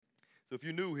So if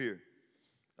you're new here,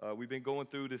 we've been going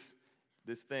through this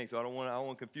thing, so I don't want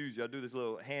to confuse you. I do this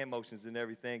little hand motions and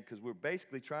everything because we're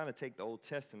basically trying to take the Old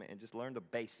Testament and just learn the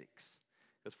basics.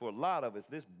 Because for a lot of us,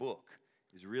 this book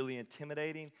is really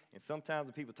intimidating, and sometimes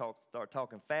when people start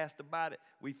talking fast about it,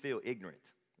 we feel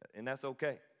ignorant, and that's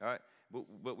okay, all right?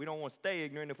 But we don't want to stay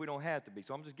ignorant if we don't have to be.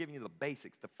 So I'm just giving you the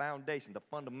basics, the foundation, the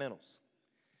fundamentals.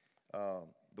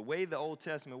 The way the Old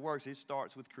Testament works, it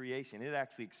starts with creation. It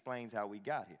actually explains how we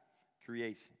got here,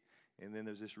 creation. And then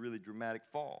there's this really dramatic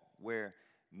fall where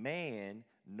man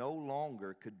no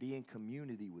longer could be in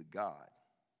community with God.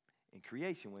 In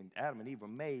creation, when Adam and Eve were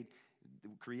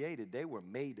created, they were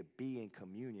made to be in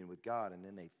communion with God, and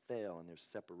then they fell and there's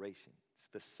separation. It's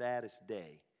the saddest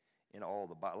day in all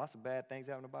the Bible. Lots of bad things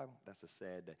happen in the Bible. That's a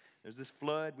sad day. There's this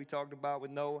flood we talked about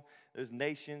with Noah. There's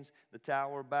nations, the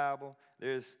Tower of Babel.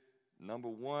 There's number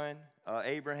 1,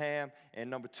 Abraham, and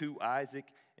number 2, Isaac,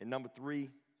 and number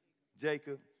 3,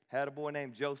 Jacob. Had a boy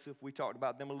named Joseph. We talked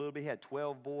about them a little bit. He had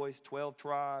 12 boys, 12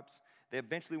 tribes. They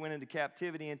eventually went into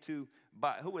captivity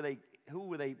who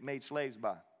were they made slaves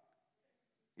by?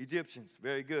 Egyptians.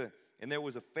 Very good. And there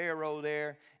was a Pharaoh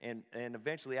there, and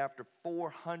eventually after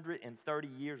 430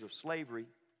 years of slavery,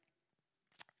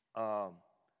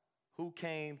 who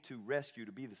came to rescue,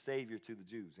 to be the savior to the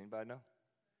Jews? Anybody know?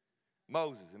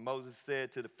 Moses. And Moses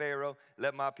said to the Pharaoh,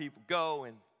 "Let my people go."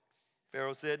 And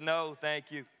Pharaoh said, "No,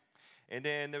 thank you." And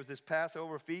then there was this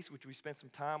Passover feast, which we spent some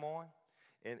time on.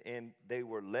 And they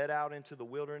were led out into the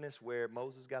wilderness where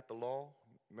Moses got the law.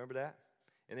 Remember that?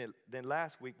 And then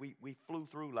last week, we flew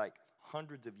through like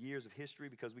hundreds of years of history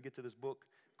because we get to this book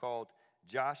called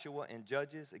Joshua and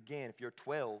Judges. Again, if you're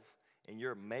 12 and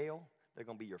you're male, they're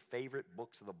going to be your favorite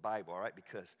books of the Bible, all right?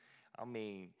 Because,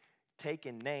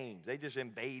 taking names, they just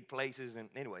invade places. And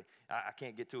anyway, I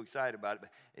can't get too excited about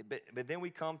it. But then we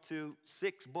come to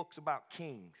 6 books about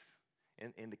kings.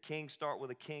 And the kings start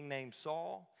with a king named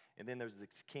Saul. And then there's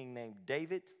this king named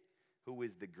David, who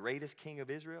is the greatest king of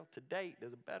Israel to date.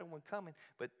 There's a better one coming.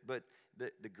 But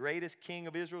the greatest king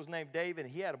of Israel is named David,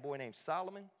 and he had a boy named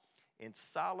Solomon. And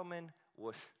Solomon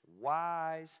was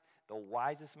wise, the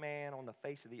wisest man on the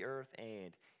face of the earth,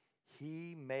 and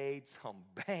he made some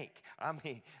bank.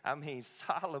 I mean,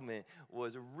 Solomon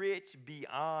was rich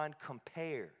beyond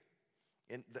compare.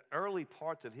 In the early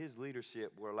parts of his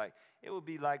leadership it would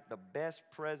be like the best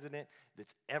president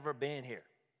that's ever been here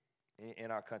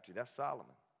in our country. That's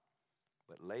Solomon.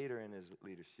 But later in his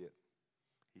leadership,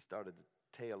 he started to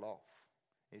tail off.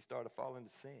 He started to fall into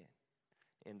sin.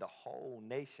 And the whole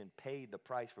nation paid the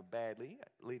price for bad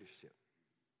leadership.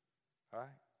 All right?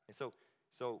 And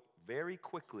so very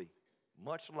quickly,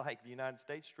 much like the United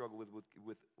States struggled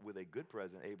with a good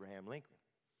president, Abraham Lincoln,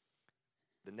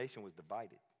 the nation was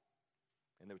divided.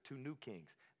 And there were 2 new kings.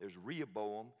 There's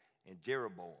Rehoboam and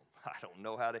Jeroboam. I don't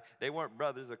know how they weren't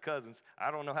brothers or cousins.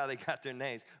 I don't know how they got their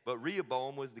names. But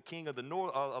Rehoboam was the king of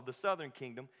the southern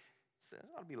kingdom. So it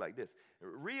ought to be like this.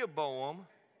 Rehoboam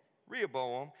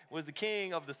was the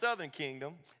king of the southern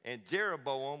kingdom, and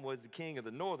Jeroboam was the king of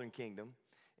the northern kingdom.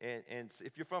 And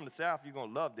if you're from the south, you're going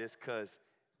to love this because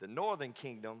the northern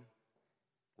kingdom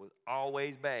was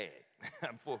always bad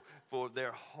for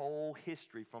their whole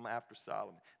history from after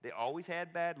Solomon. They always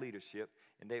had bad leadership,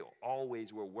 and they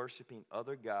always were worshiping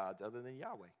other gods other than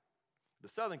Yahweh. The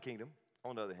southern kingdom,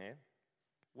 on the other hand,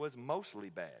 was mostly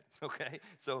bad, okay?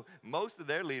 So most of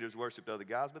their leaders worshiped other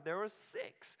gods, but there were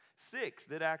six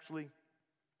that actually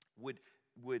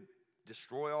would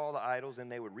destroy all the idols,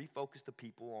 and they would refocus the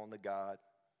people on the God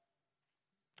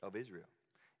of Israel.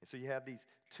 And so you have these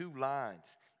 2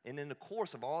 lines. And in the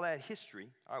course of all that history,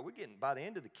 all right, by the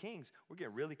end of the Kings, we're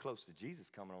getting really close to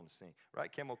Jesus coming on the scene,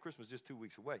 right? Camo Christmas just 2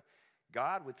 weeks away.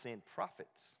 God would send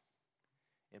prophets,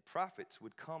 and prophets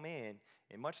would come in,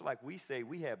 and much like we say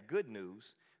we have good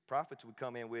news, prophets would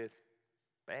come in with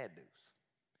bad news.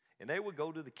 And they would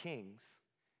go to the kings,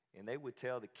 and they would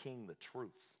tell the king the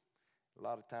truth. A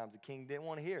lot of times the king didn't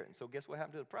want to hear it, and so guess what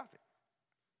happened to the prophet?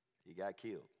 He got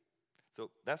killed. So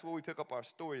that's where we pick up our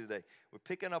story today. We're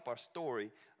picking up our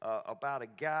story about a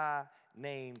guy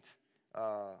named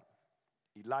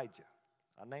Elijah.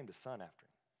 I named a son after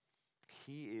him.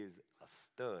 He is a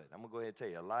stud. I'm going to go ahead and tell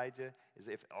you, Elijah is,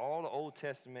 if all the Old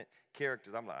Testament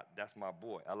characters, I'm like, that's my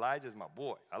boy. Elijah is my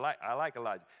boy. I like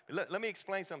Elijah. But let me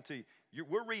explain something to you.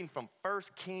 We're reading from 1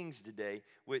 Kings today,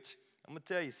 which I'm going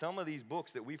to tell you, some of these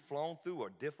books that we've flown through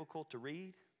are difficult to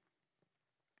read.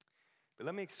 But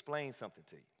let me explain something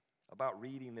to you about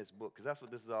reading this book, because that's what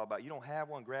this is all about. You don't have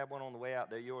one, grab one on the way out.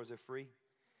 They're yours, they're free.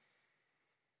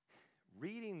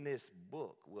 Reading this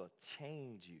book will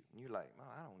change you. And you're like, oh,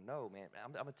 I don't know, man.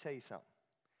 I'm going to tell you something.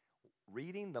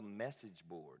 Reading the Message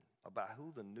Board about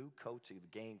who the new coach of the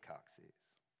Gamecocks is,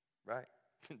 right?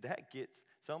 That gets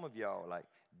some of y'all like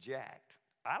jacked.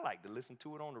 I like to listen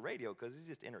to it on the radio because it's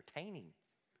just entertaining,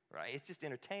 right? It's just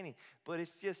entertaining, but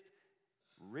it's just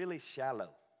really shallow.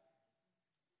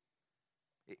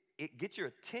 It gets your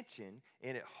attention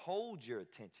and it holds your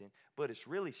attention, but it's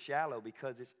really shallow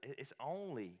because it's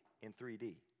only in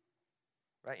 3D,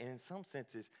 right? And in some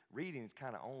senses, reading is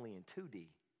kind of only in 2D.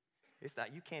 It's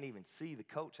not, you can't even see the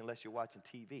coach unless you're watching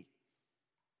TV.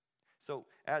 So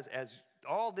as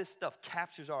all this stuff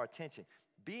captures our attention,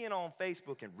 being on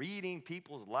Facebook and reading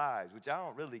people's lives, which I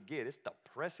don't really get, it's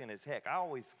depressing as heck. I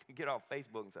always get off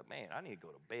Facebook and say, man, I need to go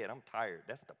to bed. I'm tired.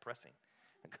 That's depressing.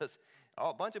 Because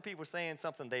a bunch of people are saying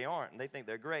something they aren't, and they think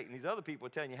they're great, and these other people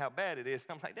are telling you how bad it is.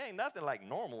 I'm like, there ain't nothing like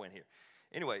normal in here.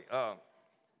 Anyway,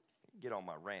 get on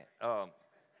my rant. But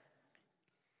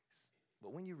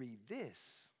when you read this,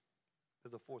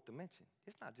 there's a fourth dimension.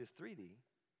 It's not just 3D,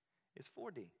 it's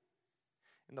 4D.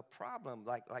 And the problem,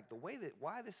 like the way that,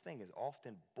 why this thing is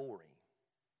often boring,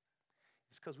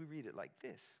 is because we read it like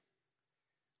this.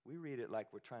 We read it like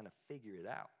we're trying to figure it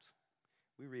out.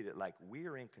 We read it like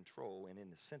we're in control and in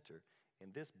the center,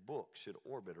 and this book should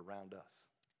orbit around us.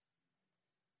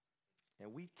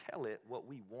 And we tell it what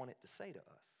we want it to say to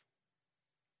us.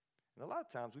 And a lot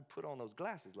of times we put on those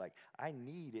glasses like, I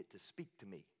need it to speak to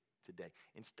me today.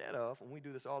 Instead of, and we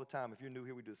do this all the time, if you're new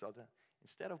here, we do this all the time.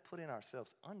 Instead of putting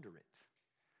ourselves under it,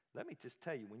 let me just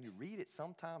tell you, when you read it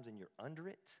sometimes and you're under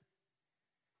it,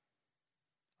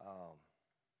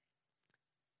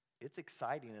 it's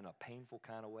exciting in a painful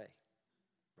kind of way,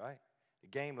 right? The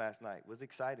game last night was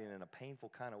exciting in a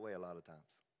painful kind of way a lot of times.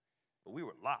 But we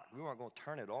were locked. We weren't going to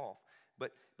turn it off.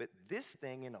 But this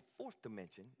thing in a fourth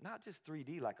dimension, not just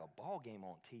 3D like a ball game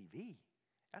on TV,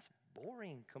 that's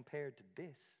boring compared to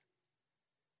this.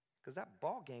 Because that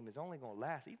ball game is only going to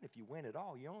last, even if you win it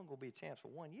all, you're only going to be a chance for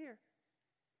 1 year.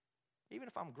 Even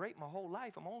if I'm great my whole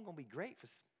life, I'm only going to be great for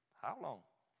how long?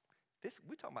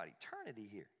 We're talking about eternity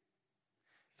here.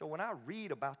 So when I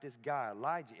read about this guy,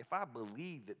 Elijah, if I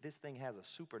believe that this thing has a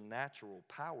supernatural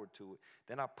power to it,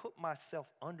 then I put myself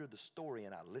under the story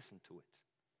and I listen to it.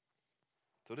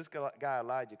 So this guy,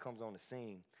 Elijah, comes on the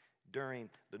scene during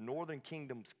the northern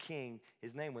kingdom's king.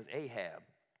 His name was Ahab.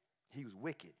 He was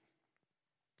wicked.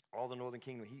 All the northern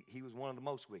kingdom, he was one of the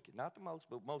most wicked. Not the most,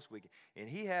 but most wicked. And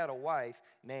he had a wife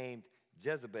named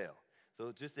Jezebel.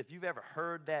 So just if you've ever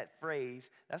heard that phrase,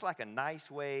 that's like a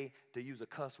nice way to use a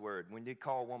cuss word when you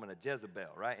call a woman a Jezebel,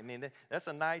 right? I mean, that's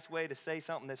a nice way to say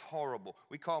something that's horrible.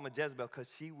 We call him a Jezebel because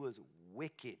she was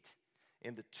wicked.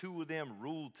 And the two of them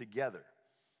ruled together.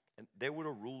 And they were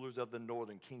the rulers of the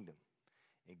northern kingdom.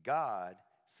 And God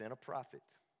sent a prophet.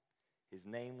 His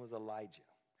name was Elijah.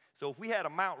 So if we had a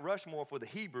Mount Rushmore for the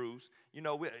Hebrews, you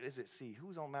know,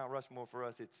 who's on Mount Rushmore for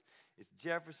us? It's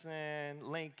Jefferson,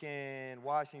 Lincoln,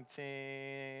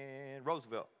 Washington,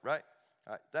 Roosevelt, right?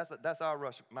 All right, that's our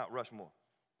Mount Rushmore.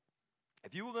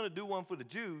 If you were going to do one for the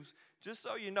Jews, just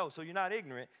so you know, so you're not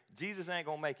ignorant, Jesus ain't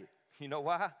going to make it. You know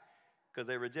why? Because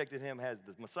they rejected him as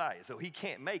the Messiah. So he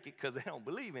can't make it because they don't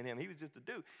believe in him. He was just a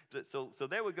dude. So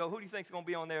they would go, who do you think's going to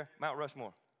be on there, Mount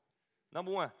Rushmore?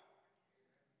 Number one.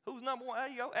 Who's number one? There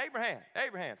you go,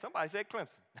 Abraham. Somebody said Clemson.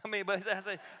 But I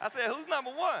said, who's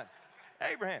number one?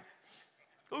 Abraham.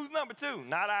 Who's number two?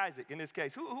 Not Isaac in this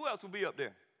case. Who else will be up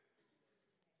there?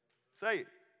 Say it.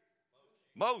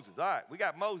 Moses. All right, we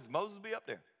got Moses. Moses will be up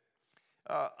there.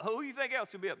 Who do you think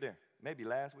else should be up there? Maybe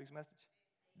last week's message?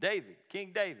 David,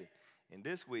 King David. And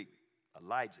this week,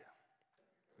 Elijah.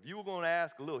 If you were going to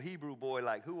ask a little Hebrew boy,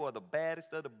 like, who are the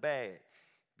baddest of the bad,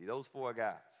 it'd be those four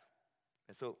guys.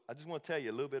 And so I just want to tell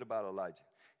you a little bit about Elijah.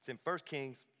 It's in 1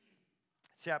 Kings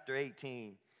chapter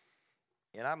 18.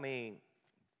 And I mean,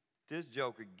 this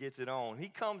joker gets it on. He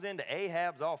comes into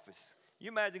Ahab's office. You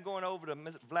imagine going over to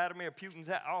Vladimir Putin's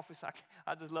office?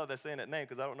 I just love that saying that name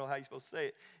because I don't know how you're supposed to say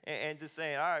it. And just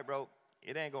saying, all right, bro,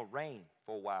 it ain't going to rain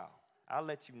for a while. I'll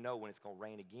let you know when it's going to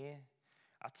rain again.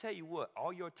 I'll tell you what,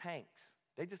 all your tanks,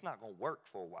 they just not going to work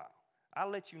for a while. I'll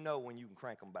let you know when you can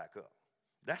crank them back up.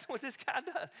 That's what this guy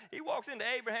does. He walks into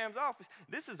Abraham's office.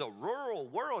 This is a rural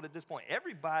world at this point.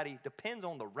 Everybody depends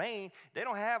on the rain. They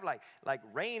don't have like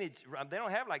rainage. They don't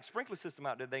have like sprinkler system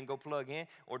out there they can go plug in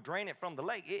or drain it from the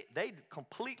lake. They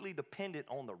completely dependent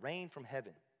on the rain from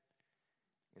heaven.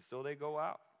 And so they go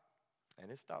out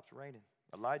and it stops raining.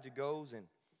 Elijah goes and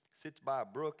sits by a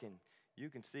brook, and you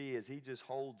can see as he just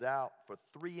holds out for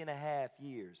 3.5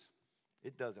 years,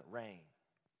 it doesn't rain.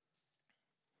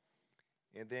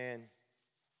 And then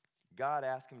God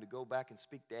asked him to go back and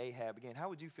speak to Ahab again. How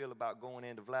would you feel about going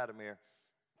into Vladimir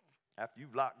After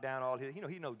you've locked down all his,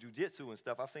 he knows jujitsu and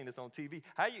stuff. I've seen this on TV.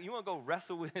 You want to go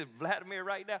wrestle with Vladimir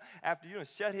right now after you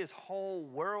shut his whole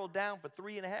world down for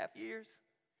 3.5 years?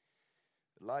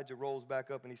 Elijah rolls back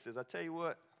up and he says, I tell you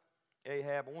what,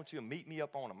 Ahab, I want you to meet me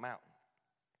up on a mountain.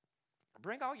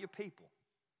 Bring all your people,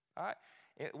 all right?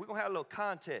 And we're going to have a little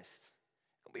contest.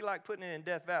 It's going to be like putting it in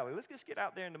Death Valley. Let's just get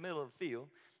out there in the middle of the field,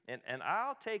 and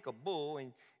I'll take a bull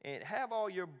and have all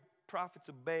your prophets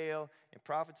of Baal and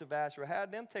prophets of Asherah,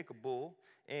 have them take a bull,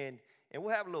 and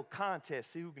we'll have a little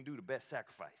contest, see who can do the best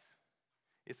sacrifice.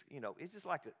 It's just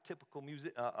like a typical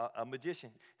a magician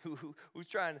who's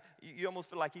trying. You almost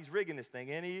feel like he's rigging this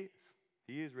thing, and he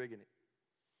is rigging it.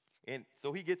 And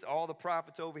so he gets all the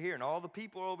prophets over here and all the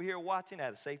people over here watching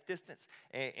at a safe distance,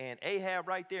 and Ahab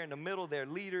right there in the middle, their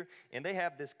leader, and they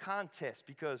have this contest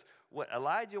because what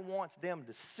Elijah wants them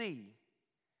to see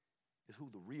is who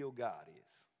the real God is.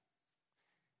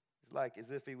 It's like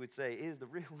as if he would say,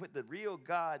 would the real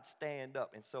God stand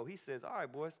up? And so he says, all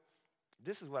right, boys,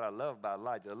 this is what I love about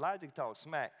Elijah. Elijah talks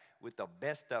smack with the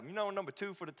best of them. Number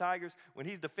 2 for the Tigers, when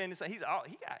he's defending, he got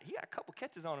a couple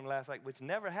catches on him last night, which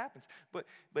never happens. But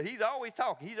he's always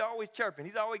talking. He's always chirping.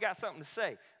 He's always got something to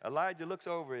say. Elijah looks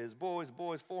over at his boys,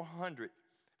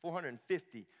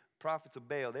 450 prophets of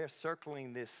Baal. They're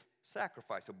circling this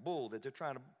sacrifice, a bull that they're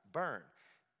trying to burn.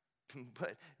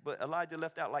 But Elijah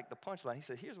left out like the punchline. He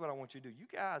said, here's what I want you to do. You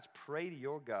guys pray to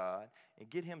your God and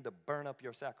get him to burn up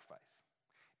your sacrifice.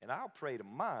 And I'll pray to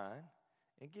mine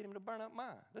and get him to burn up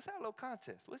mine. Let's have a little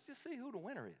contest. Let's just see who the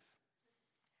winner is.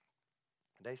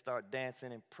 They start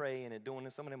dancing and praying and doing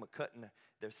this. Some of them are cutting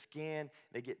their skin.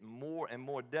 They get more and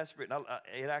more desperate.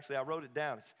 And I wrote it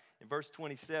down. It's in verse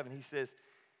 27. He says,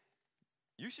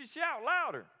 you should shout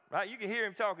louder, right? You can hear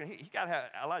him talking.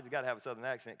 Elijah's got to have a southern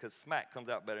accent because smack comes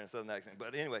out better than a southern accent.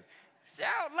 But anyway,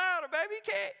 shout louder, baby. He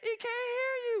can't hear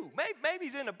you. Maybe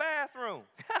he's in the bathroom.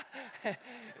 Why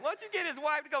don't you get his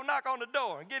wife to go knock on the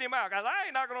door and get him out? Because I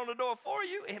ain't knocking on the door for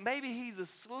you. And maybe he's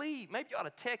asleep. Maybe you ought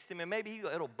to text him, and maybe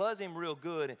it'll buzz him real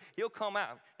good, and he'll come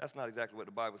out. That's not exactly what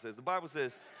the Bible says. The Bible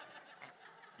says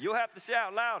you'll have to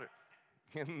shout louder.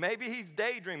 Maybe he's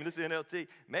daydreaming. This is NLT.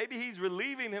 Maybe he's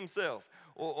relieving himself.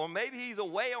 Or maybe he's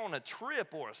away on a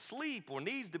trip or asleep or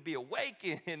needs to be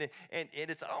awakened. And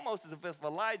it's almost as if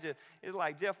Elijah is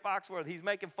like Jeff Foxworthy. He's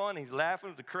making fun. He's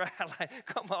laughing at the crowd. Like,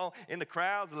 come on. And the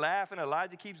crowd's laughing.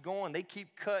 Elijah keeps going. They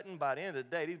keep cutting. By the end of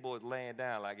the day, these boys laying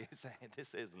down like he's saying,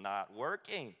 this is not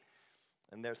working.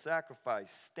 And their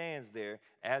sacrifice stands there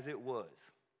as it was.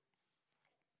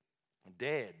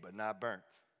 Dead but not burnt.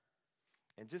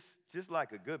 And just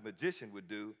like a good magician would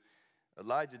do,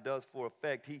 Elijah does for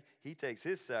effect. He takes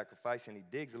his sacrifice and he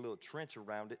digs a little trench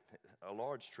around it, a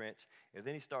large trench, and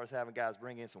then he starts having guys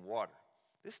bring in some water.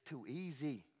 This is too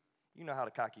easy. You know how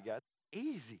the cocky guys,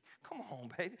 easy. Come on,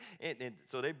 baby. And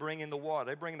so they bring in the water.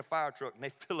 They bring in the fire truck, and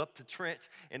they fill up the trench,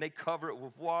 and they cover it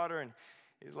with water. And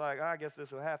he's like, I guess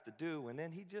this will have to do. And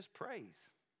then he just prays.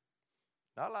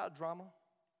 Not a lot of drama.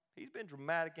 He's been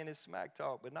dramatic in his smack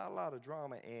talk, but not a lot of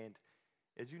drama. And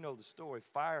as you know the story,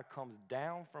 fire comes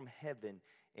down from heaven,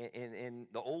 and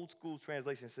the old school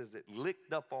translation says it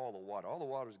licked up all the water. All the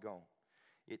water's gone.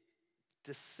 It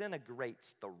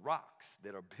disintegrates the rocks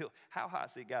that are built. How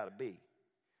hot's it got to be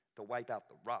to wipe out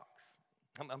the rocks?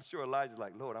 I'm sure Elijah's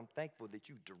like, Lord, I'm thankful that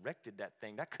you directed that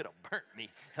thing. That could have burnt me.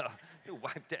 You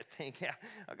wiped that thing out.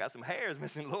 I got some hairs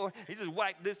missing, Lord. He just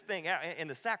wiped this thing out, and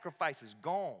the sacrifice is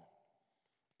gone.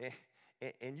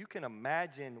 And you can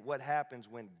imagine what happens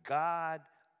when God,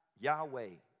 Yahweh,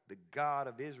 the God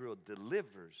of Israel,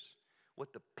 delivers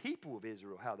what the people of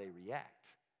Israel, how they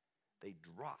react. They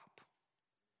drop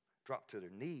to their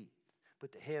knees,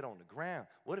 put their head on the ground.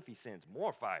 What if he sends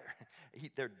more fire?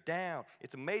 They're down.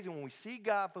 It's amazing when we see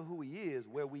God for who he is,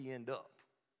 where we end up.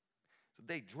 So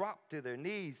they drop to their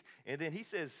knees, and then he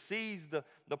says, seize the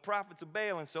prophets of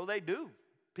Baal, and so they do.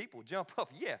 People jump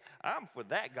up, yeah, I'm for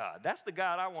that God. That's the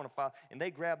God I want to follow. And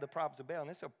they grab the prophets of Baal,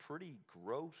 and it's a pretty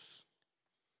gross,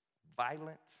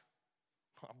 violent.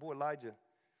 Oh, boy, Elijah,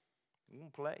 you can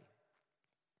play.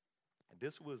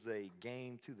 This was a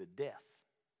game to the death.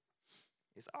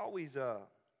 It's always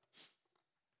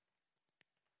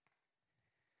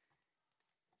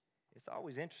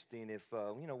interesting if,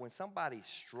 when somebody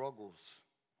struggles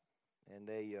and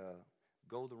they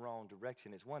go the wrong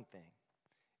direction, it's one thing.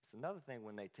 It's another thing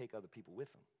when they take other people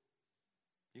with them.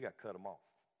 You got to cut them off.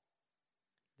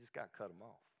 You just got to cut them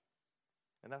off.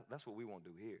 And that's what we want to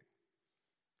do here.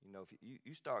 If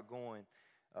you start going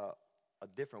a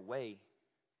different way,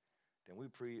 then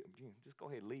just go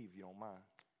ahead and leave if you don't mind.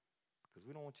 Because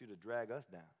we don't want you to drag us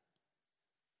down.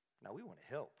 Now, we want to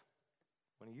help.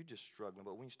 when you're just struggling.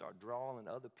 But when you start drawing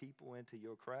other people into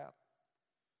your crap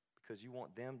because you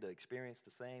want them to experience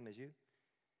the same as you,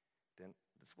 then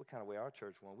that's what kind of way our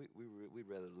church wants. We'd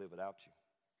rather live without you.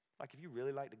 Like if you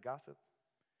really like to gossip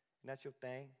and that's your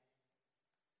thing,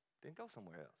 then go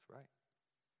somewhere else, right?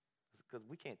 Because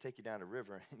we can't take you down the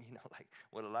river and, like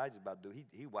what Elijah's about to do,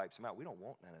 he wipes them out. We don't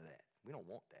want none of that. We don't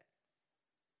want that.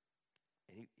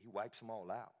 And he wipes them all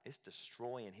out. It's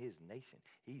destroying his nation.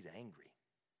 He's angry.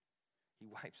 He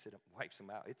wipes them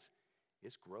out.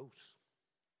 It's gross.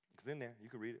 It's in there. You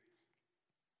can read it.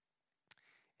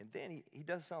 And then he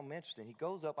does something interesting. He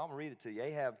goes up. I'm going to read it to you.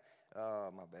 Ahab,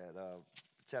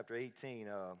 chapter 18,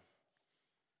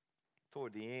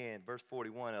 toward the end, verse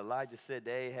 41, Elijah said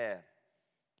to Ahab,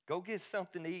 go get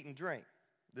something to eat and drink.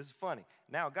 This is funny.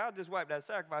 Now, God just wiped that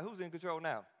sacrifice. Who's in control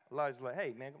now? Elijah's like,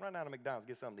 hey, man, run down to McDonald's,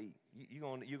 get something to eat.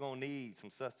 You're gonna need some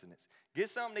sustenance. Get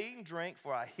something to eat and drink,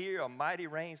 for I hear a mighty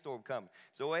rainstorm coming.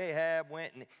 So Ahab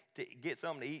went to get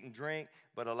something to eat and drink,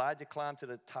 but Elijah climbed to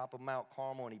the top of Mount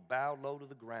Carmel, and he bowed low to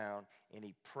the ground, and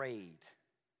he prayed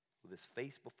with his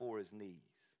face before his knees.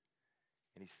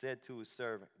 And he said to his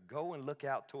servant, go and look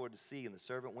out toward the sea. And the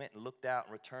servant went and looked out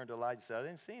and returned to Elijah and said, I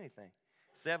didn't see anything.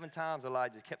 7 times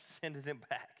Elijah kept sending him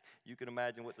back. You can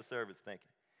imagine what the servant's thinking.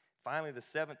 Finally, the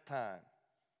 7th time,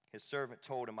 his servant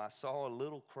told him, I saw a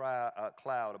little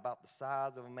cloud about the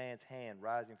size of a man's hand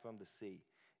rising from the sea.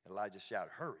 And Elijah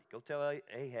shouted, hurry, go tell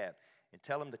Ahab and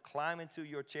tell him to climb into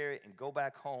your chariot and go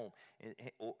back home. And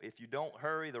if you don't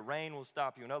hurry, the rain will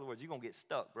stop you. In other words, you're going to get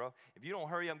stuck, bro. If you don't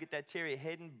hurry up and get that chariot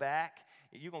heading back,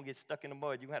 you're going to get stuck in the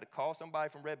mud. You're going to have to call somebody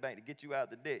from Red Bank to get you out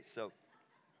the ditch. So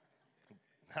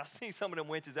I've seen some of them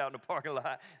winches out in the parking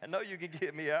lot. I know you can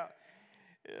get me out.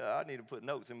 Yeah, I need to put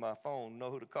notes in my phone,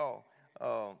 know who to call.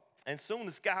 And soon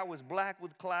the sky was black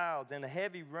with clouds, and a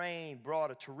heavy rain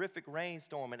brought a terrific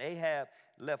rainstorm. And Ahab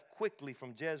left quickly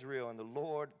from Jezreel, and the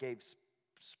Lord gave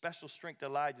special strength to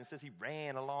Elijah. And says he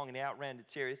ran along and he outran the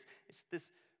chariots. It's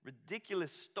this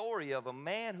ridiculous story of a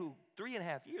man who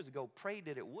 3.5 years ago prayed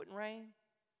that it wouldn't rain,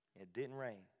 and it didn't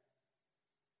rain.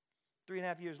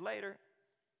 3.5 years later,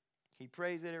 he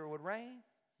prays that it would rain,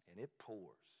 and it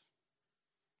pours.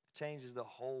 Changes the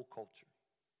whole culture.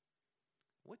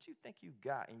 What you think you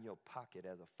got in your pocket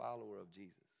as a follower of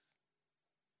Jesus?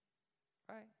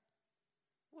 Right?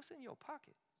 What's in your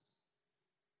pocket?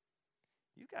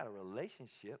 You got a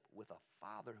relationship with a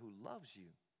Father who loves you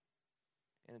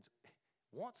and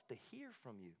wants to hear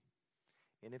from you.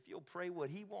 And if you'll pray what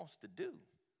he wants to do,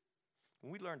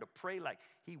 when we learn to pray like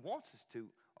he wants us to,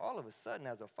 all of a sudden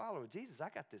as a follower of Jesus, I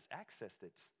got this access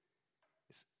that's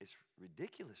it's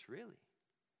ridiculous, really.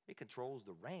 It controls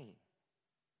the rain.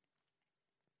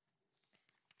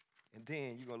 And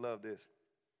then you're going to love this.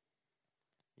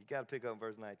 You got to pick up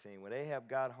verse 19. When Ahab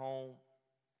got home,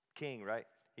 king, right?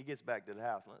 He gets back to the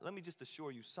house. Let me just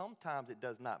assure you, sometimes it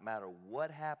does not matter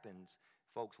what happens,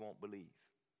 folks won't believe.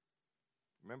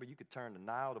 Remember, you could turn the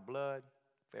Nile to blood.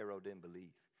 Pharaoh didn't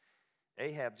believe.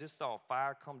 Ahab just saw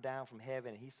fire come down from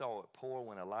heaven, and he saw it pour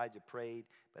when Elijah prayed.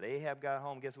 But Ahab got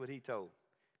home, guess what he told?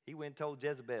 He went and told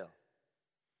Jezebel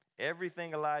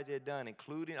everything Elijah had done,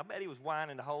 including, I bet he was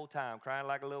whining the whole time, crying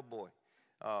like a little boy.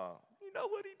 You know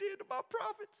what he did to my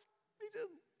prophets?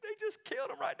 They just killed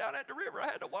him right down at the river. I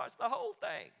had to watch the whole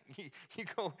thing. You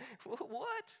go,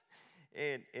 what?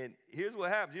 And here's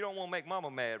what happens. You don't want to make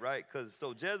mama mad, right?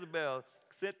 So Jezebel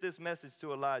sent this message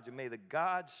to Elijah. May the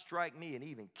gods strike me and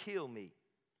even kill me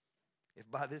if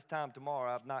by this time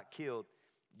tomorrow I've not killed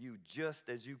you just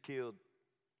as you killed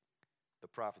the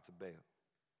prophets of Baal.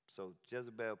 So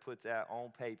Jezebel puts out on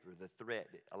paper the threat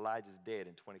that Elijah's dead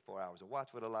in 24 hours. And watch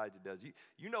what Elijah does.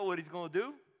 You know what he's going to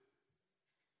do?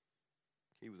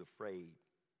 He was afraid.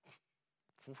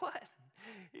 What?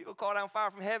 He's going to call down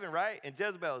fire from heaven, right? And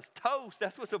Jezebel is toast.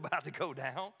 That's what's about to go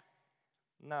down.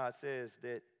 No, it says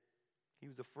that he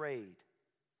was afraid.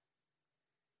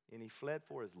 And he fled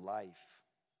for his life.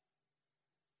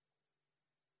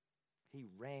 He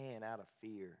ran out of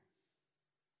fear.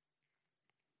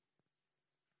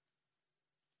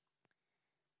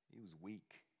 He was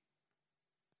weak.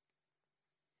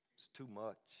 It's too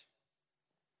much.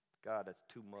 God, that's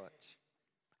too much.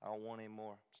 I don't want any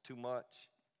more. It's too much.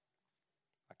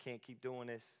 I can't keep doing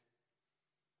this.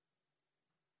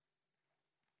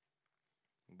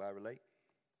 Anybody relate?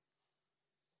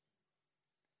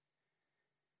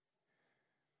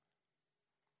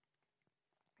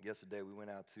 Yesterday we went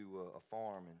out to a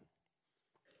farm, and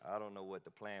I don't know what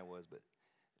the plan was, but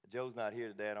Joe's not here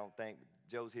today, I don't think.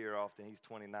 Joe's here often. He's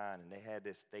 29, and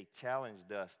they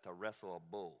challenged us to wrestle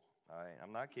a bull. All right,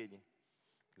 I'm not kidding you.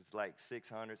 It was like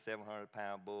 600,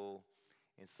 700-pound bull.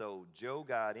 And so Joe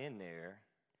got in there,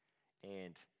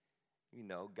 And,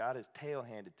 got his tail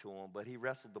handed to him, but he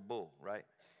wrestled the bull, right?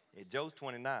 And Joe's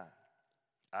 29.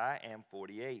 I am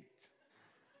 48.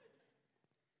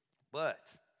 But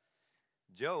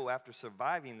Joe, after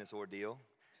surviving this ordeal,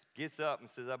 gets up and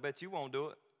says, I bet you won't do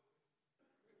it.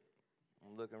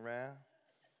 I'm looking around.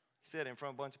 He said it in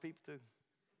front of a bunch of people, too.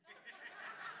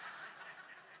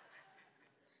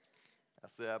 I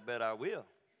said, I bet I will.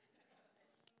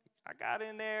 I got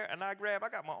in there and I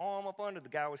got my arm up under, the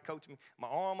guy was coaching me, my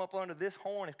arm up under this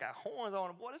horn. It's got horns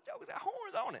on it. Boy, this joker's got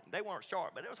horns on it. They weren't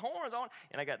sharp, but there was horns on it.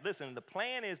 And I got, listen, the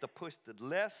plan is to push the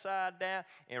left side down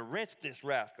and wrench this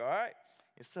rascal, all right?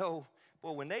 And so,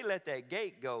 when they let that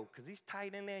gate go, because he's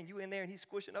tight in there and you in there and he's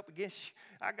squishing up against you,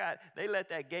 they let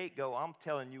that gate go. I'm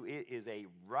telling you, it is a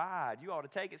ride. You ought to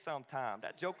take it sometime.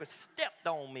 That joker stepped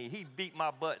on me. He beat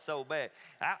my butt so bad.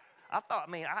 I thought,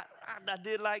 man, I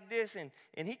did like this, and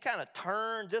he kind of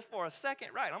turned just for a second,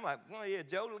 right? I'm like, well, yeah,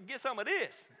 Joe, get some of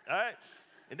this, all right?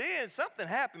 And then something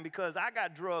happened because I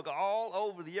got drug all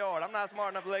over the yard. I'm not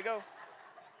smart enough to let go.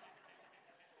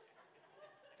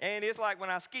 And it's like when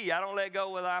I ski, I don't let go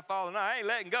whether I fall or not. I ain't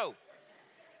letting go.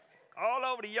 All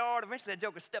over the yard. Eventually, that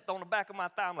joker stepped on the back of my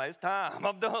thigh. I'm like, it's time.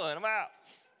 I'm done. I'm out.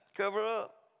 Cover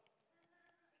up.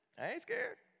 I ain't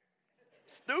scared.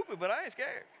 Stupid, but I ain't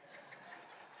scared.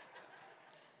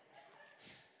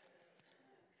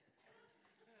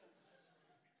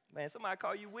 Man, somebody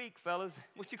call you weak, fellas.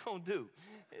 What you gonna do?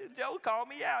 Joe called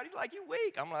me out. He's like, you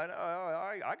weak. I'm like, all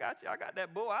right, I got you. I got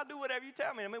that bull. I'll do whatever you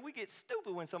tell me. I mean, we get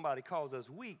stupid when somebody calls us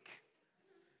weak.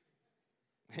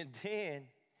 And then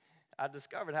I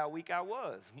discovered how weak I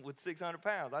was with 600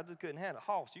 pounds. I just couldn't handle it.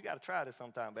 Hoss, you got to try this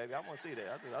sometime, baby. I want to see that.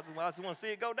 I just want to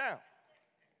see it go down.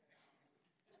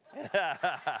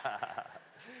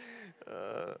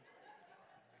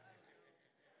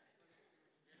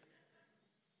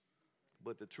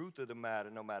 But the truth of the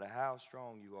matter, no matter how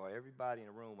strong you are, everybody in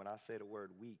the room, when I say the word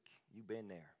weak, you've been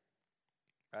there,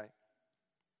 right?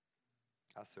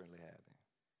 I certainly have been.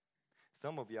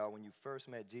 Some of y'all, when you first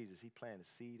met Jesus, he planted a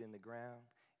seed in the ground,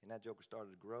 and that joker started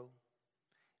to grow,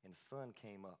 and the sun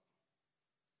came up,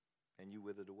 and you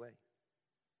withered away.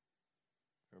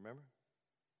 Remember?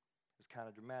 It was kind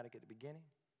of dramatic at the beginning,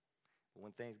 but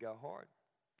when things got hard,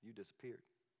 you disappeared.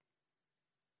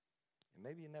 And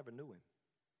maybe you never knew him.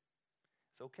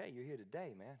 It's okay, you're here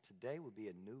today, man. Today will be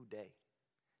a new day.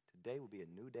 Today will be a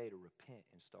new day to repent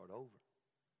and start over.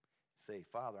 Say,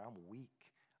 Father, I'm weak.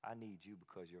 I need you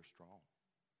because you're strong.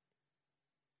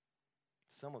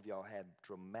 Some of y'all had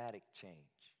dramatic change.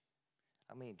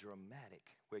 I mean dramatic,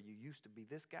 where you used to be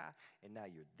this guy, and now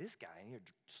you're this guy, and you're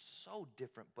so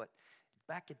different. But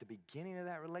back at the beginning of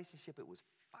that relationship, it was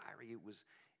fiery. It was,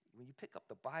 when you pick up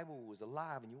the Bible, it was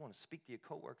alive, and you want to speak to your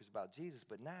coworkers about Jesus.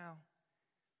 But now,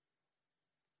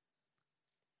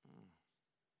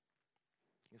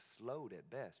 it's slowed at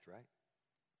best, right?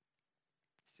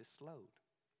 It's just slowed.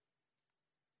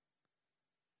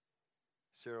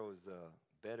 Cheryl is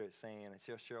better at saying, and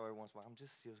Cheryl every once in a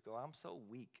while, I'm so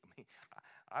weak. I mean,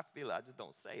 I feel it, I just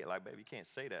don't say it. Like, baby, you can't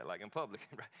say that, like in public,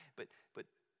 right? But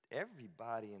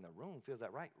everybody in the room feels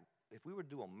that, right? If we were to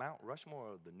do a Mount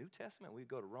Rushmore of the New Testament, we'd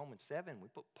go to Romans 7, we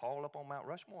put Paul up on Mount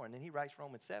Rushmore, and then he writes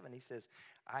Romans 7, he says,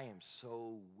 I am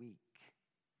so weak.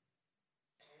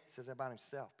 He says that about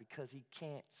himself because he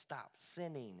can't stop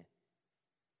sinning.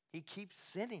 He keeps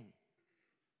sinning.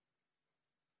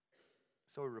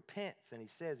 So he repents and he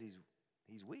says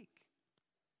he's weak.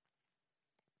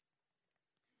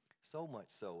 So much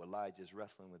so, Elijah's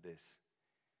wrestling with this.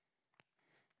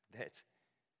 That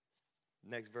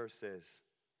next verse says,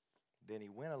 then he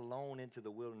went alone into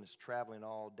the wilderness traveling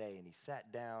all day, and he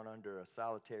sat down under a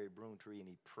solitary broom tree and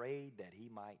he prayed that he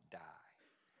might die.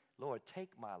 Lord,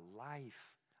 take my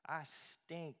life. I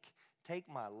stink. Take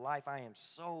my life. I am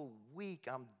so weak.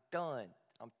 I'm done.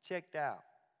 I'm checked out.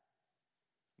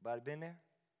 Anybody been there?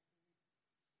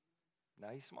 Now,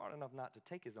 he's smart enough not to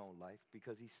take his own life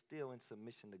because he's still in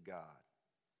submission to God.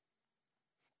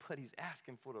 But he's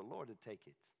asking for the Lord to take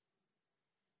it.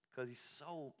 Because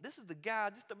this is the guy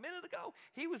just a minute ago.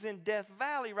 He was in Death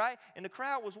Valley, right? And the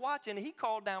crowd was watching, and he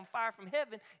called down fire from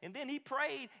heaven, and then he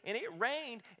prayed, and it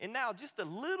rained, and now just a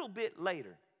little bit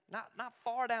later, not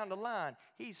far down the line,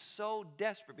 he's so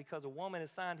desperate because a woman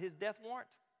has signed his death warrant.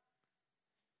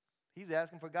 He's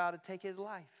asking for God to take his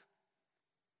life.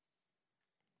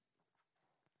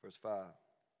 Verse 5.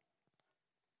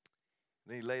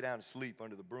 Then he lay down to sleep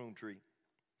under the broom tree.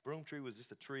 Broom tree was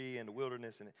just a tree in the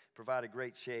wilderness, and it provided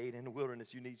great shade. In the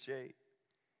wilderness, you need shade.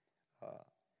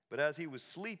 But as he was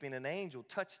sleeping, an angel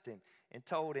touched him and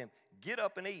told him, get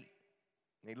up and eat.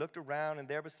 And he looked around, and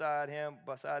there beside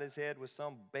his head, was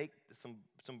some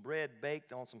bread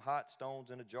baked on some hot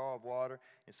stones in a jar of water.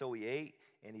 And so he ate,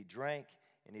 and he drank,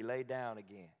 and he lay down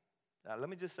again. Now, let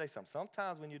me just say something.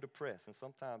 Sometimes when you're depressed, and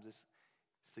sometimes it's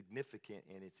significant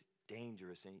and it's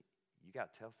dangerous, and you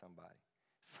got to tell somebody.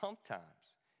 Sometimes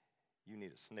you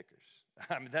need a Snickers.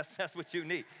 I mean, that's what you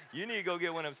need. You need to go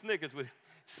get one of them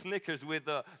Snickers with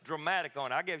dramatic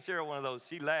on it. I gave Cheryl one of those.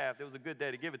 She laughed. It was a good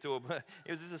day to give it to her, but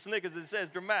it was just a Snickers that says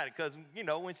dramatic because,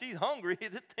 when she's hungry,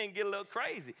 this thing get a little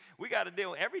crazy. We got to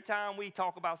deal. Every time we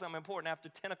talk about something important after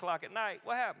 10 o'clock at night,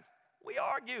 what happens? We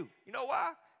argue. You know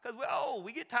why? Because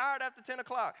we get tired after 10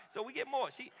 o'clock, so we get more.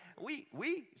 We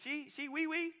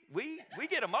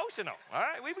get emotional, all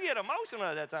right? We get emotional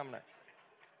at that time of night.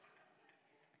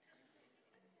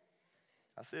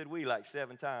 I said we like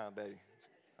 7 times, baby.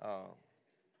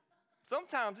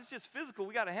 Sometimes it's just physical.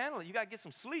 We got to handle it. You got to get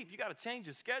some sleep. You got to change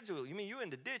your schedule. You mean you're in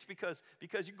the ditch because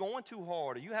you're going too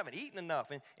hard or you haven't eaten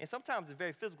enough. And sometimes it's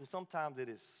very physical. Sometimes it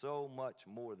is so much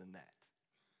more than that.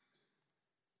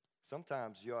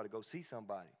 Sometimes you ought to go see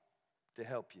somebody to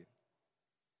help you.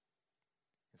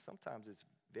 And sometimes it's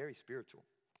very spiritual.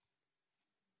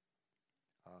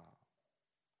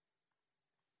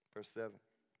 Verse 7.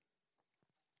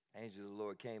 Angel of the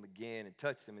Lord came again and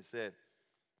touched him and said,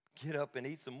 "Get up and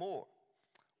eat some more,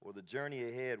 or the journey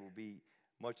ahead will be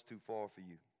much too far for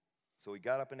you." So he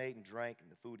got up and ate and drank,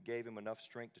 and the food gave him enough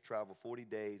strength to travel 40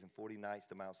 days and 40 nights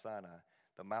to Mount Sinai,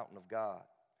 the mountain of God.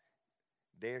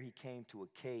 There he came to a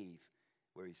cave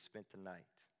where he spent the night.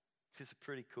 It's a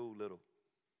pretty cool little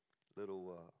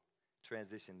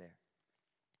transition there.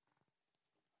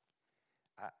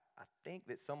 I think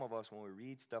that some of us, when we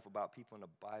read stuff about people in the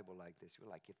Bible like this, we're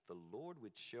like, if the Lord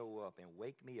would show up and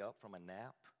wake me up from a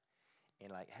nap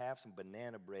and like have some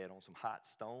banana bread on some hot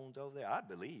stones over there, I'd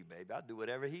believe, baby. I'd do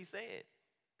whatever he said.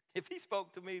 If he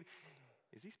spoke to me,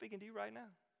 is he speaking to you right now?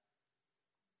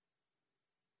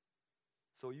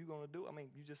 So are you going to do it? I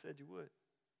mean, you just said you would.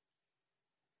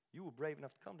 You were brave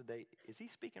enough to come today. Is he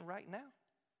speaking right now?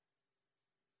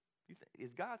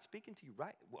 Is God speaking to you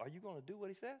right? Are you going to do what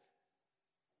he says?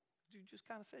 You just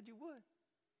kind of said you would.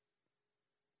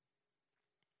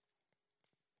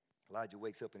 Elijah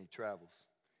wakes up and he travels.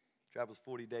 Travels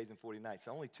 40 days and 40 nights. It's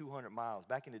only 200 miles.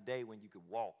 Back in the day when you could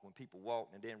walk, when people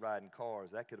walked and didn't ride in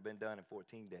cars, that could have been done in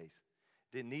 14 days.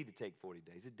 Didn't need to take 40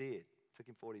 days. It did. Took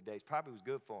him 40 days. Probably was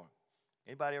good for him.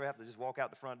 Anybody ever have to just walk out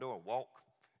the front door and walk?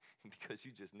 Because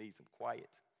you just need some quiet.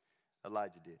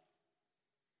 Elijah did.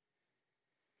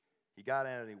 He got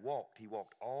in and he walked. He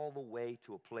walked all the way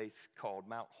to a place called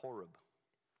Mount Horeb,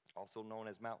 also known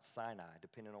as Mount Sinai,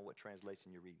 depending on what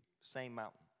translation you read. Same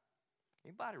mountain.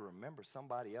 Anybody remember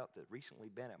somebody else that recently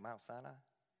been at Mount Sinai?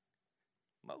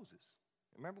 Moses.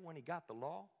 Remember when he got the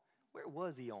law? Where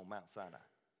was he on Mount Sinai?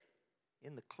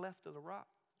 In the cleft of the rock.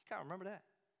 You can't remember that.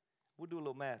 We'll do a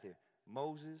little math here.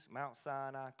 Moses, Mount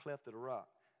Sinai, cleft of the rock.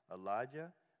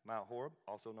 Elijah, Mount Horeb,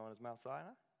 also known as Mount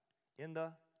Sinai, in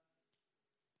the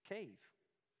cave,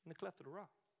 in the cleft of the rock.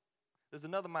 There's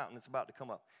another mountain that's about to come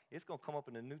up. It's going to come up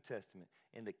in the New Testament,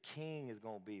 and the king is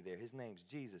going to be there. His name's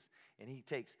Jesus, and he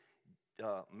takes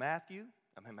Matthew.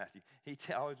 He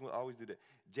always do that.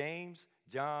 James,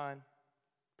 John,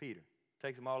 Peter.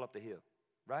 Takes them all up the hill,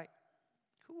 right?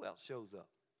 Who else shows up?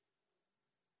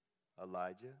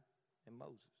 Elijah and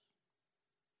Moses.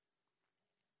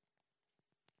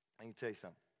 Let me tell you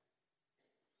something.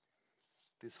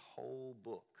 This whole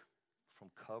book, from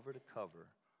cover to cover,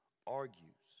 argues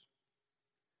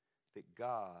that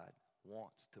God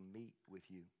wants to meet with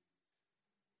you.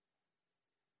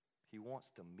 He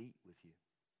wants to meet with you.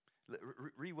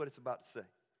 Read what it's about to say.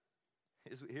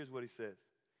 Here's what he says.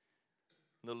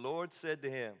 The Lord said to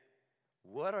him,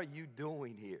 "What are you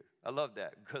doing here?" I love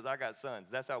that because I got sons.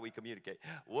 That's how we communicate.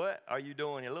 What are you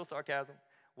doing here? A little sarcasm.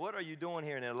 What are you doing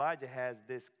here? And Elijah has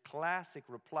this classic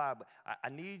reply, but I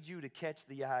need you to catch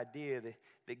the idea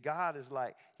that God is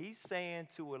like, he's saying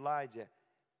to Elijah,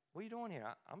 what are you doing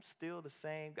here? I'm still the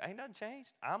same. Ain't nothing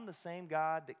changed. I'm the same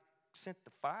God that sent the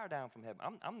fire down from heaven.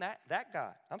 I'm that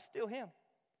God. I'm still him.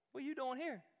 What are you doing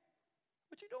here?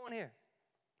 What you doing here?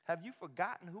 Have you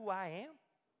forgotten who I am?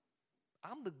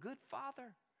 I'm the good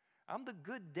father. I'm the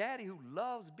good daddy who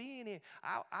loves being here.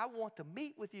 I want to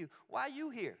meet with you. Why are you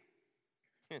here?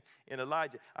 In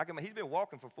Elijah, he's been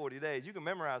walking for 40 days. You can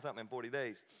memorize something in 40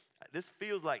 days. This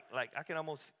feels like I can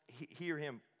almost hear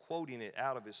him quoting it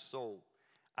out of his soul.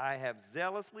 I have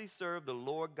zealously served the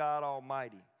Lord God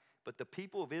Almighty, but the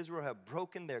people of Israel have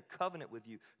broken their covenant with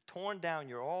you, torn down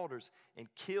your altars,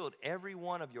 and killed every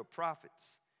one of your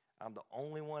prophets. I'm the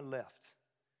only one left.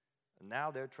 And now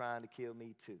they're trying to kill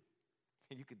me too.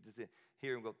 You could just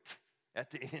hear him go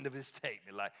at the end of his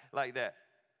statement, like that.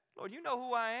 Lord, you know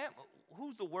who I am?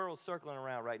 Who's the world circling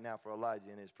around right now for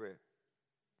Elijah in his prayer?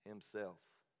 Himself.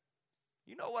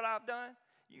 You know what I've done?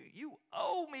 You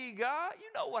owe me, God.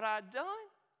 You know what I've done.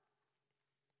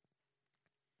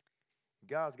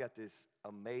 God's got this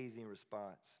amazing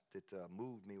response that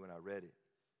moved me when I read it.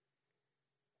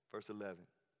 Verse 11.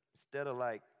 Instead of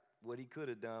like what he could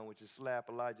have done, which is slap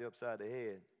Elijah upside the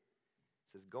head,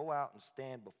 it says, go out and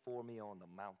stand before me on the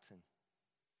mountain.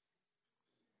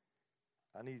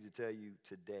 I need to tell you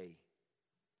today,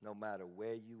 no matter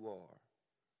where you are,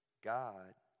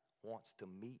 God wants to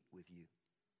meet with you.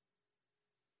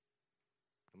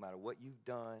 No matter what you've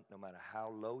done, no matter how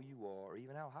low you are, or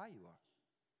even how high you are,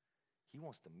 he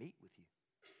wants to meet with you.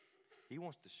 He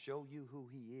wants to show you who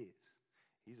he is.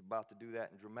 He's about to do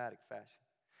that in dramatic fashion.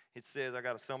 It says, I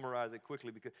got to summarize it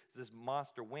quickly because this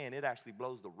monster wind, it actually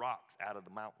blows the rocks out of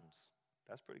the mountains.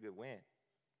 That's pretty good wind.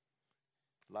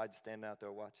 Elijah standing out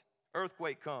there watching.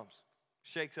 Earthquake comes,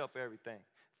 shakes up everything.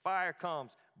 Fire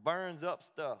comes, burns up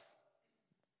stuff.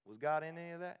 Was God in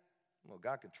any of that? Well,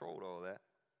 God controlled all that.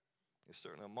 There's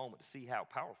certainly a moment to see how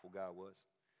powerful God was.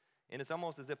 And it's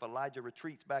almost as if Elijah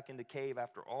retreats back in the cave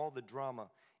after all the drama,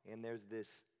 and there's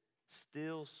this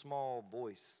still small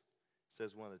voice,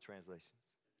 says one of the translations.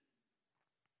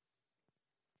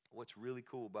 What's really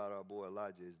cool about our boy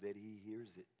Elijah is that he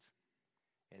hears it,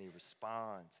 and he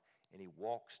responds, and he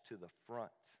walks to the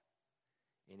front,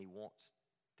 and he wants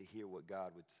to hear what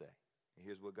God would say. And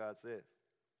here's what God says.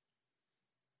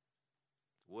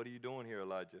 What are you doing here,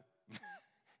 Elijah?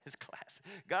 It's classic.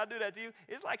 God do that to you?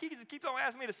 It's like he just keeps on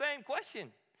asking me the same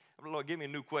question. Lord, give me a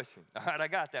new question. All right, I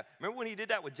got that. Remember when he did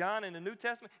that with John in the New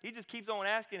Testament? He just keeps on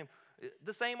asking him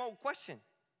the same old question.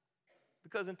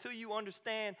 Because until you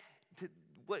understand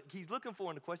what he's looking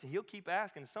for in the question, he'll keep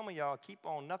asking. Some of y'all keep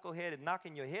on knuckleheaded,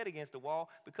 knocking your head against the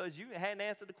wall because you hadn't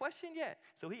answered the question yet.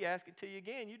 So he asks it to you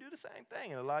again. You do the same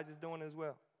thing, and Elijah's doing it as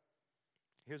well.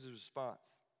 Here's his response.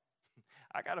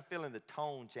 I got a feeling the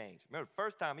tone changed. Remember, the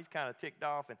first time he's kind of ticked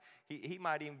off, and he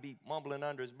might even be mumbling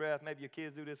under his breath. Maybe your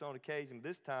kids do this on occasion.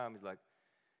 This time he's like,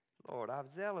 Lord, I've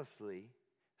zealously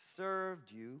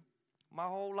served you my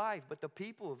whole life, but the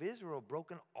people of Israel have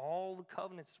broken all the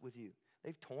covenants with you.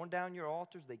 They've torn down your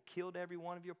altars. They killed every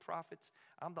one of your prophets.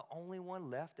 I'm the only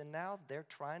one left, and now they're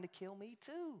trying to kill me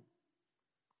too.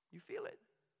 You feel it?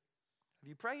 Have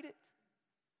you prayed it?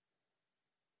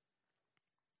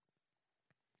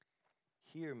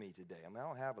 Hear me today. I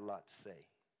don't have a lot to say.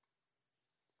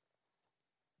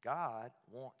 God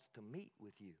wants to meet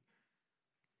with you.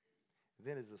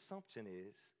 Then his assumption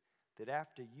is that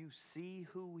after you see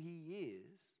who he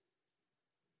is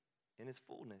in his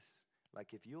fullness,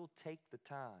 like if you'll take the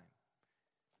time,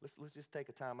 let's just take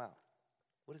a time out.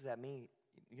 What does that mean?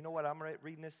 You know what? I'm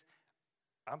reading this.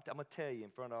 I'm going to tell you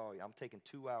in front of all you, I'm taking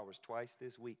 2 hours twice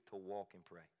this week to walk and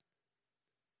pray.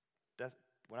 That's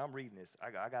when I'm reading this, I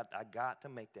got to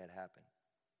make that happen.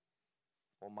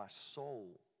 Or my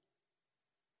soul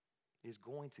is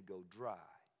going to go dry.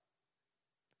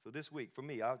 So this week, for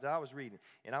me, I was reading,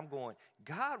 and I'm going,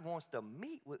 God wants to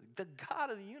meet with, the God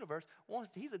of the universe,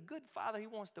 he's a good father, he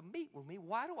wants to meet with me.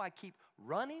 Why do I keep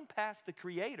running past the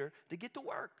Creator to get to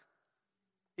work?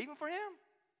 Even for him?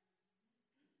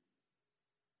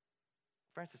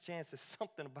 Francis Chan says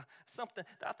something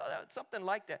I thought something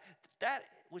like that. That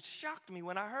was shocked me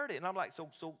when I heard it. And I'm like, so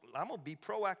I'm going to be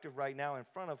proactive right now in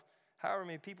front of however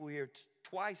many people here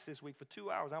twice this week for 2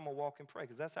 hours. I'm going to walk and pray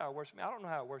because that's how it works for me. I don't know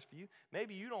how it works for you.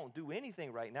 Maybe you don't do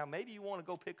anything right now. Maybe you want to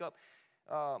go pick up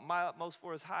My Utmost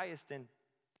for His Highest and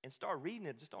start reading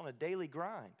it just on a daily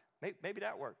grind. Maybe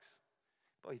that works.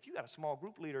 But if you got a small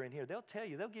group leader in here, they'll tell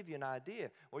you, they'll give you an idea.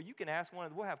 Or you can ask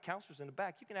we'll have counselors in the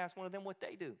back. You can ask one of them what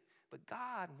they do. But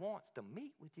God wants to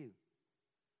meet with you.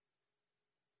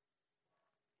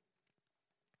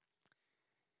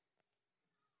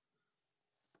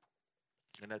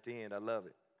 And at the end, I love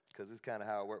it because it's kind of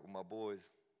how I work with my boys.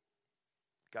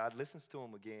 God listens to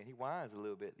them again. He whines a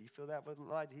little bit. You feel that with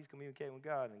Elijah? He's communicating with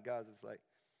God, and God's just like,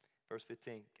 verse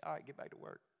 15, all right, get back to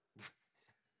work.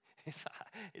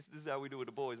 This is how we do with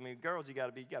the boys. I mean, girls, you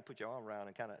got to put your arm around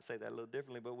and kind of say that a little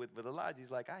differently. But with Elijah,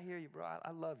 he's like, I hear you, bro.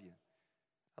 I love you.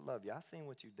 I love you. I seen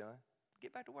what you've done.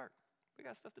 Get back to work. We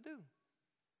got stuff to do.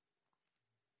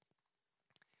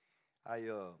 I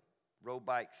rode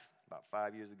bikes about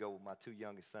 5 years ago with my two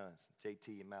youngest sons,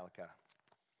 JT and Malachi.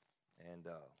 And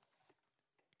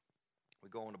we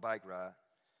go on a bike ride.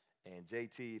 And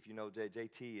JT, if you know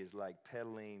JT is like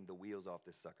pedaling the wheels off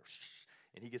this sucker.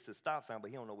 And he gets to the stop sign, but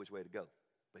he don't know which way to go.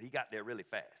 But he got there really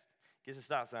fast. Gets to the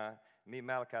stop sign. Me and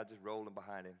Malachi just rolling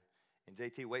behind him. And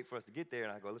JT wait for us to get there,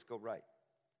 and I go, let's go right.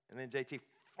 And then JT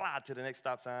fly to the next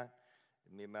stop sign,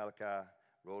 and me and Malachi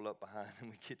roll up behind him.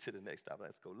 We get to the next stop,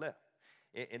 let's go left.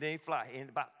 And then he fly in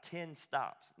about 10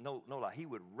 stops. No lie. He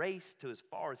would race to as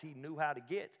far as he knew how to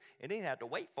get, and then he'd have to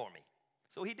wait for me.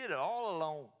 So he did it all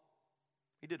alone.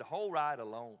 He did the whole ride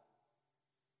alone.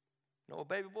 You know what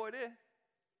baby boy did?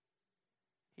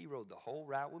 He rode the whole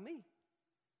ride with me.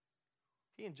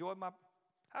 He enjoyed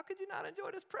how could you not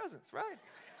enjoy this presence, right?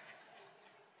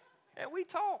 And we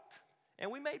talked,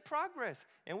 and we made progress,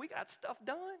 and we got stuff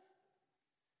done.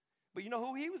 But you know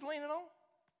who he was leaning on?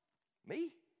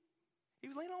 Me. He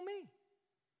was leaning on me,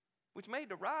 which made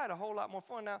the ride a whole lot more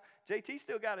fun. Now, JT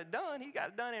still got it done. He got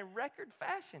it done in record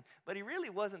fashion, but he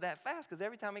really wasn't that fast because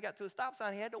every time he got to a stop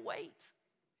sign, he had to wait.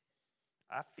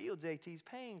 I feel JT's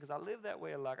pain because I live that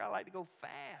way a lot. I like to go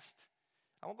fast.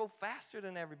 I want to go faster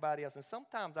than everybody else, and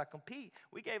sometimes I compete.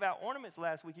 We gave out ornaments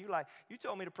last week. You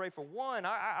told me to pray for one.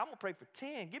 I'm going to pray for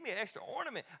 10. Give me an extra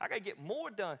ornament. I got to get more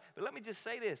done. But let me just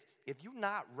say this. If you're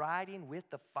not riding with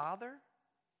the Father,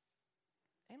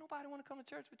 ain't nobody want to come to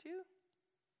church with you.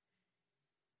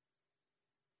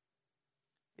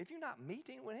 If you're not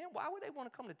meeting with him, why would they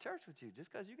want to come to church with you?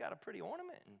 Just because you got a pretty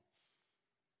ornament? And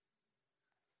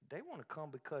they want to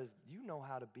come because you know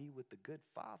how to be with the good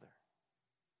Father.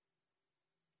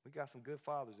 We got some good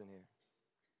fathers in here.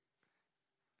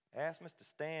 Ask Mr.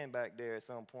 Stan back there at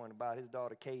some point about his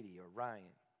daughter Katie or Ryan.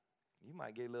 You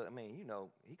might get a little,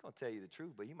 he's going to tell you the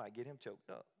truth, but you might get him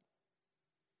choked up.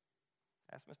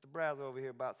 Ask Mr. Brazel over here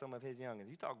about some of his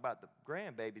youngins. You talk about the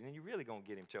grandbabies, and you're really going to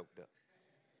get him choked up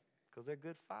because they're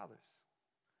good fathers.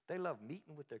 They love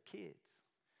meeting with their kids.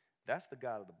 That's the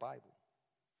God of the Bible.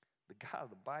 The God of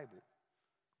the Bible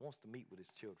wants to meet with his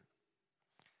children.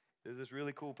 There's this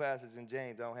really cool passage in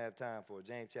James I don't have time for.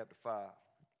 James chapter 5.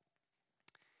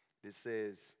 It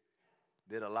says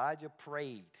that Elijah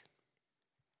prayed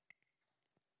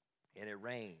and it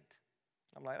rained.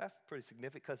 I'm like, that's pretty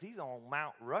significant because he's on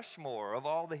Mount Rushmore of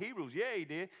all the Hebrews. Yeah, he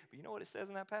did. But you know what it says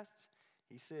in that passage?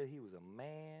 He said he was a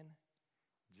man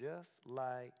just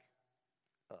like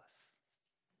us.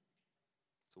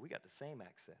 So we got the same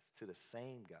access to the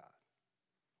same God.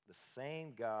 The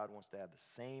same God wants to have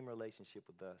the same relationship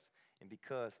with us. And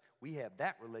because we have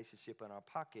that relationship in our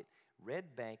pocket,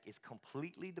 Red Bank is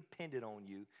completely dependent on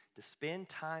you to spend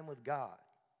time with God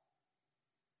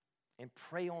and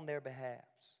pray on their behalves.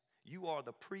 You are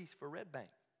the priest for Red Bank.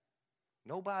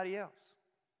 Nobody else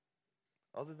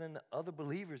other than the other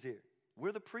believers here.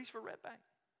 We're the priest for Red Bank.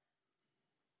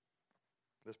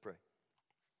 Let's pray.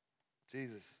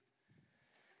 Jesus,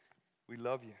 we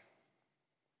love you.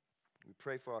 We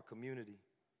pray for our community.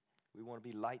 We want to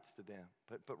be lights to them.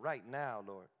 But right now,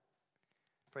 Lord,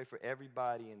 pray for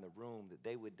everybody in the room that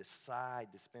they would decide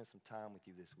to spend some time with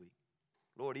you this week.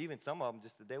 Lord, even some of them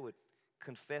just that they would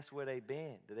confess where they've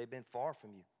been, that they've been far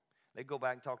from you. They go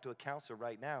back and talk to a counselor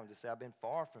right now and just say, I've been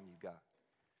far from you, God.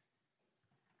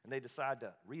 And they decide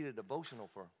to read a devotional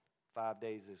for 5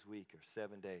 days this week or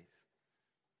 7 days.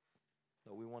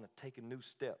 No, we want to take a new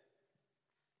step.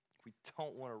 We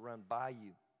don't want to run by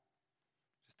you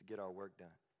just to get our work done.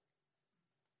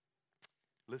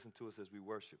 Listen to us as we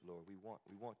worship, Lord. We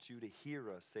want you to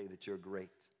hear us say that you're great.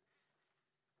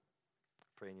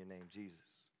 Pray in your name, Jesus.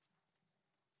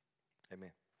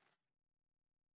 Amen.